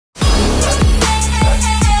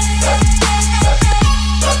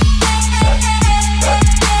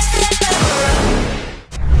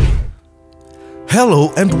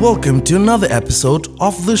Hello and welcome to another episode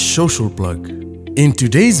of The Social Plug. In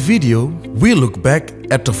today's video, we look back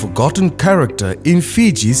at a forgotten character in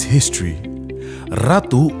Fiji's history,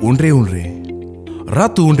 Ratu Udre Udre.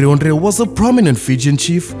 Ratu Udre Udre was a prominent Fijian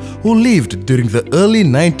chief who lived during the early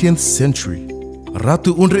 19th century.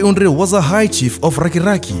 Ratu Udre Udre was a high chief of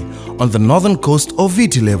Rakiraki on the northern coast of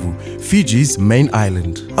Viti-Levu, Fiji's main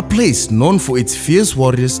island, a place known for its fierce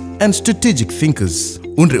warriors and strategic thinkers.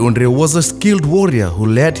 Udre Udre was a skilled warrior who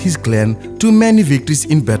led his clan to many victories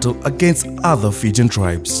in battle against other Fijian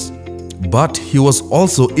tribes. But he was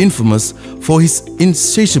also infamous for his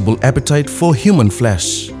insatiable appetite for human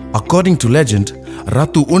flesh. According to legend,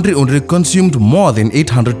 Ratu Udre Udre consumed more than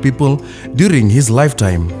 800 people during his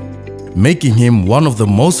lifetime, making him one of the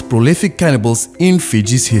most prolific cannibals in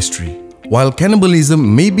Fiji's history. While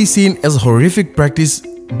cannibalism may be seen as a horrific practice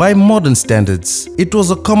by modern standards, it was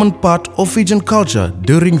a common part of Fijian culture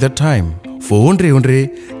during that time. For Udre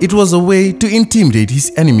Udre, it was a way to intimidate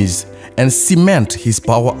his enemies and cement his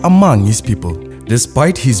power among his people.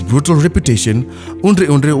 Despite his brutal reputation, Udre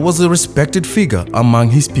Udre was a respected figure among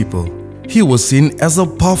his people. He was seen as a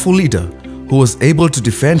powerful leader who was able to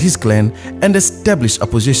defend his clan and establish a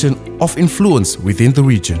position of influence within the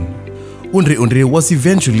region. Udre Udre was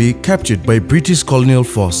eventually captured by British colonial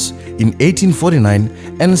force in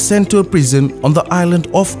 1849 and sent to a prison on the island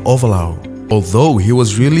of Ovalau. Although he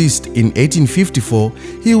was released in 1854,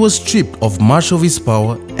 he was stripped of much of his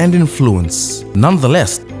power and influence.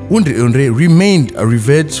 Nonetheless, Udre Udre remained a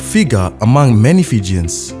revered figure among many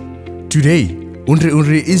Fijians. Today, Udre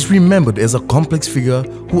Udre is remembered as a complex figure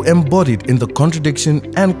who embodied in the contradiction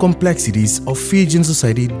and complexities of Fijian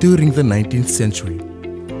society during the 19th century.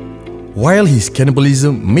 While his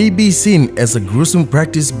cannibalism may be seen as a gruesome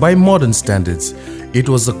practice by modern standards, it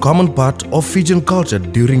was a common part of Fijian culture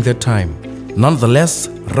during that time. Nonetheless,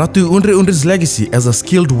 Ratu Udre Udre's legacy as a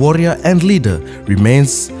skilled warrior and leader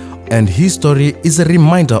remains, and his story is a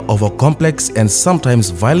reminder of a complex and sometimes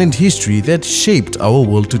violent history that shaped our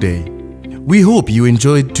world today. We hope you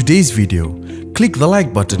enjoyed today's video. Click the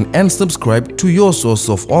like button and subscribe to your source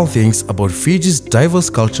of all things about Fiji's diverse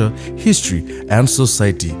culture, history and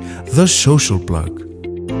society, The Social Plug.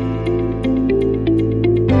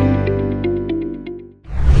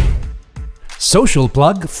 Social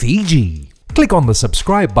Plug Fiji. Click on the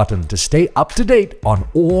subscribe button to stay up to date on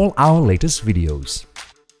all our latest videos.